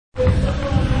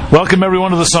Welcome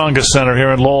everyone to the Tsongas Center here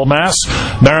in Lowell, Mass.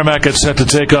 Merrimack gets set to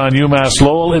take on UMass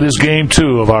Lowell. It is Game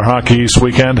 2 of our Hockey East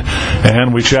weekend,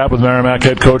 and we chat with Merrimack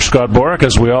head coach Scott Borek,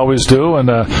 as we always do. And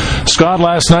Scott,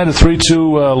 last night a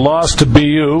 3-2 loss to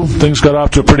BU. Things got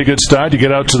off to a pretty good start. You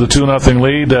get out to the 2-0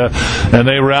 lead, and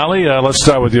they rally. Let's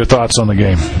start with your thoughts on the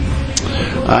game.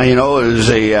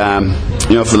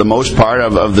 It was for the most part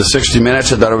of the 60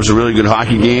 minutes, I thought it was a really good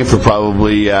hockey game for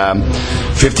probably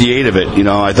 58 of it.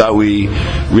 I thought we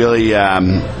really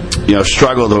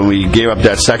struggled when we gave up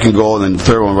that second goal and then the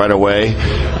third one right away.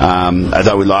 I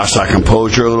thought we lost our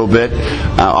composure a little bit.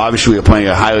 Obviously, we were playing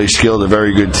a highly skilled, a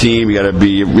very good team. You got to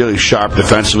be really sharp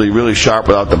defensively, really sharp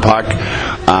without the puck.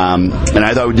 And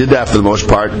I thought we did that for the most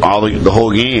part, the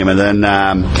whole game. And then,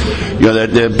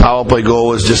 the power play goal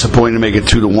was disappointing to make it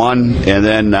 2-1. And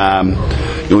then,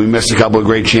 we missed a couple of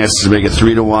great chances to make it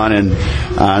 3-1.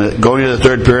 And going into the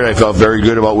third period, I felt very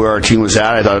good about where our team was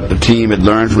at. I thought the team had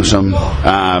learned from some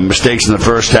mistakes in the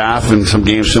first half and some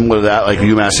games similar to that, like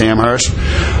UMass Amherst.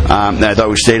 And I thought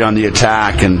we stayed on the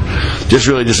attack, and just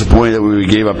really disappointed that we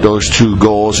gave up those 2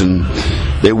 goals, and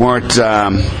they weren't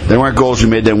goals we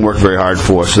made them work very hard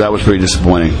for. So that was pretty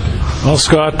disappointing. Well,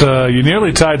 Scott, you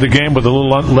nearly tied the game with a little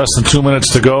less than 2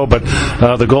 minutes to go, but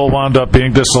the goal wound up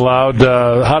being disallowed.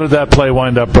 How did that play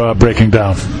wind up breaking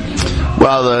down?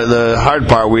 Well, the hard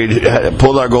part, we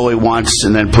pulled our goalie once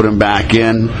and then put him back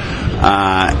in,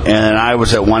 and then I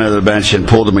was at one end of the bench and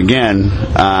pulled him again,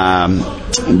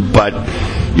 but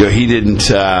he didn't.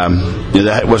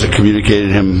 That wasn't communicated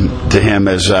to him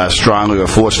as strongly or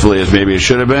forcefully as maybe it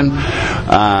should have been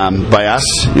by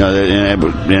us.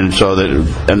 And so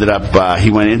that ended up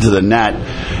he went into the net,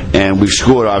 and we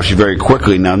scored obviously very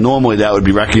quickly. Now, normally that would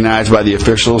be recognized by the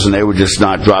officials, and they would just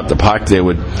not drop the puck. They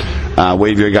would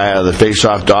wave your guy out of the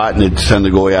face-off dot, and they'd send the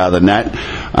goalie out of the net.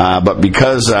 But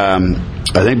because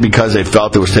they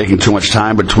felt it was taking too much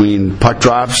time between puck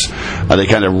drops, they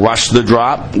kind of rushed the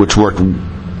drop, which worked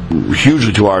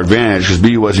hugely to our advantage because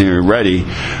BU wasn't even ready,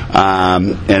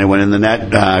 and it went in the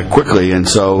net quickly. And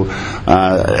so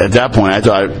at that point, I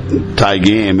thought tie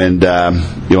game, and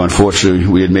unfortunately,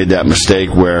 we had made that mistake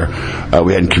where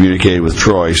we hadn't communicated with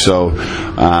Troy. So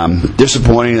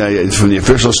disappointing from the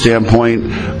official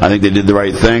standpoint. I think they did the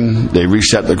right thing. They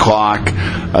reset the clock.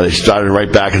 They started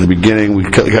right back at the beginning. We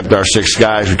kept our 6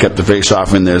 guys. We kept the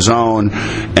face-off in their zone,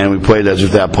 and we played as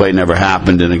if that play never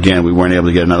happened. And again, we weren't able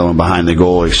to get another one behind the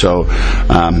goalie. So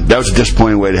that was a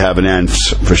disappointing way to have an end,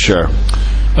 for sure.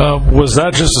 Was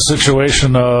that just a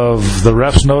situation of the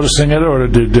refs noticing it, or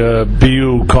did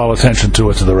BU call attention to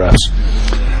it to the refs?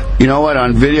 You know what?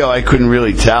 On video, I couldn't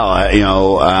really tell.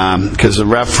 Because the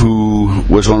ref who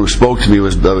was one who spoke to me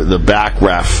was the back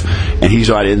ref, and he's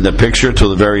not in the picture till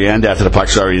the very end after the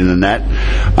puck's already in the net.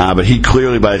 But he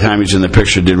clearly, by the time he's in the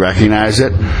picture, did recognize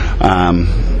it.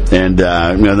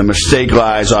 The mistake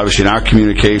lies obviously in our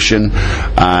communication,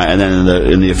 and then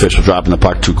in the official dropping the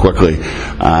puck too quickly.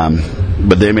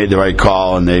 But they made the right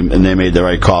call, and they made the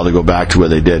right call to go back to where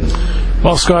they did.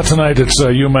 Well, Scott, tonight it's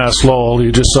UMass Lowell.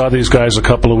 You just saw these guys a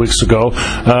couple of weeks ago.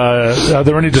 Are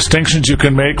there any distinctions you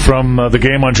can make from the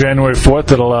game on January 4th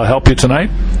that'll help you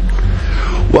tonight?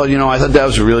 Well, I thought that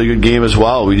was a really good game as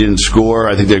well. We didn't score.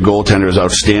 I think their goaltender is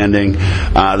outstanding.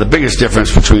 The biggest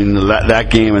difference between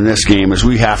that game and this game is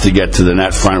we have to get to the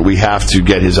net front. We have to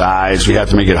get his eyes. We have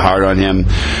to make it hard on him.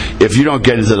 If you don't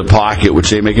get into the pocket, which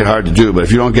they make it hard to do, but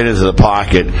if you don't get into the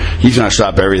pocket, he's going to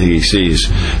stop everything he sees.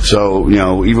 So,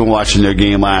 even watching their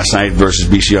game last night versus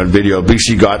BC on video,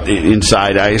 BC got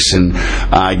inside ice and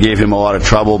gave him a lot of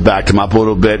trouble, backed him up a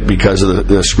little bit because of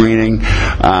the screening.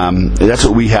 That's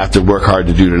what we have to work hard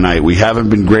to do tonight. We haven't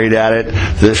been great at it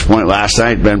to this point. Last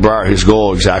night, Ben Brar, his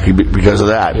goal exactly because of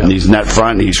that. And he's net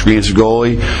front, and he screens the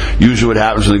goalie. Usually what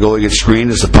happens when the goalie gets screened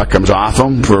is the puck comes off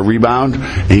him for a rebound,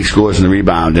 and he scores in the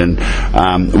rebound. And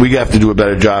we have to do a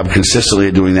better job consistently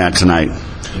of doing that tonight.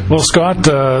 Well, Scott,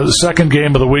 second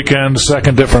game of the weekend,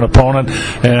 second different opponent,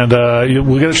 and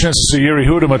we'll get a chance to see Yuri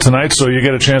Hudema tonight, so you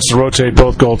get a chance to rotate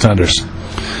both goaltenders.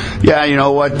 Yeah, you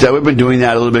know what? We've been doing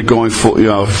that a little bit going for a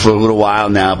little while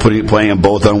now, playing them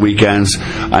both on weekends.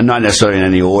 Not necessarily in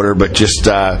any order, but just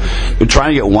we're trying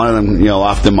to get one of them,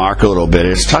 off the mark a little bit.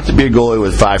 It's tough to be a goalie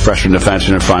with 5 freshman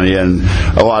defensemen in front of you, and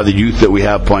a lot of the youth that we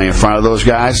have playing in front of those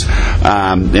guys.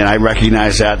 And I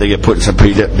recognize that they get put in some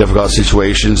pretty difficult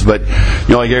situations, but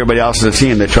like everybody else on the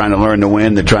team, they're trying to learn to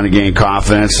win. They're trying to gain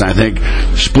confidence. And I think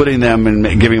splitting them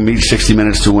and giving them each 60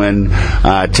 minutes to win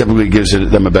typically gives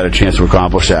them a better chance to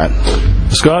accomplish that.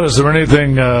 Scott, is there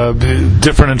anything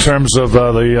different in terms of the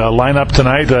lineup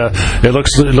tonight? It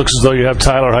looks as though you have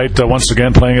Tyler Height once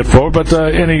again playing it forward, but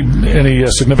any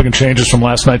significant changes from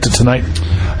last night to tonight?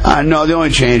 No, the only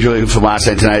change really from last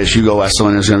night tonight is Hugo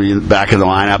Wesselman is going to be back in the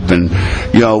lineup, and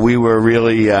we were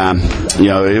really,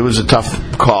 it was a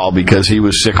tough call because he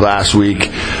was sick last week,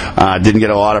 didn't get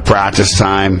a lot of practice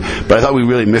time, but I thought we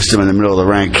really missed him in the middle of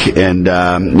the rink,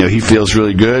 and he feels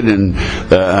really good, and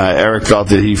Eric felt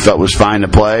that he was fine to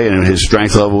play, and his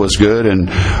strength level was good, and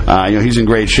he's in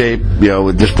great shape,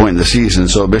 at this point in the season,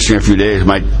 so missing a few days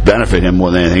might benefit him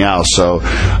more than anything else. So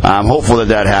I'm hopeful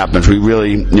that happens. We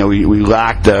really, we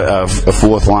lacked a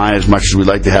fourth line as much as we'd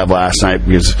like to have last night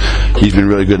because he's been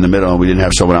really good in the middle, and we didn't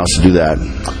have someone else to do that.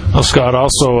 Well, Scott,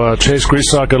 also Chase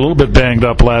Griesok got a little bit banged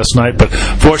up last night, but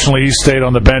fortunately he stayed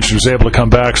on the bench and was able to come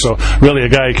back. So really a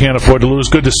guy you can't afford to lose.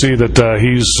 Good to see that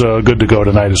he's good to go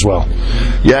tonight as well.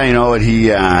 Yeah,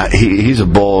 he's a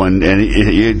bull, and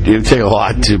it'd take a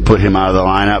lot to put him out of the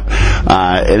lineup.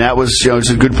 And that was, it's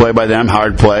a good play by them,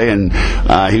 hard play, and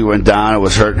he went down. It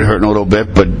was hurting a little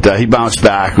bit, but he bounced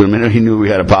back. The minute he knew we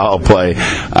had a power play,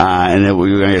 and then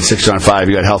we were going to get 6-on-5,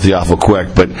 he got healthy awful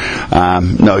quick. But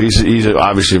no, he's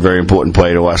obviously a very important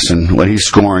player to us, and when he's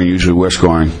scoring, usually we're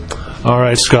scoring. All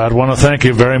right, Scott, I want to thank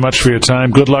you very much for your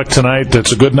time. Good luck tonight.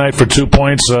 It's a good night for 2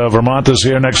 points. Vermont is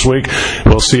here next week.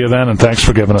 We'll see you then, and thanks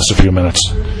for giving us a few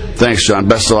minutes. Thanks, John.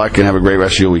 Best of luck, and have a great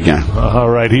rest of your weekend. All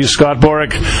right, he's Scott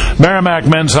Borick, Merrimack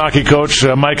men's hockey coach.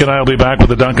 Mike and I will be back with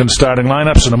the Duncan starting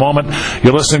lineups in a moment.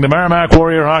 You're listening to Merrimack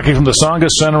Warrior Hockey from the Tsongas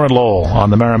Center in Lowell on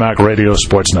the Merrimack Radio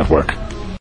Sports Network.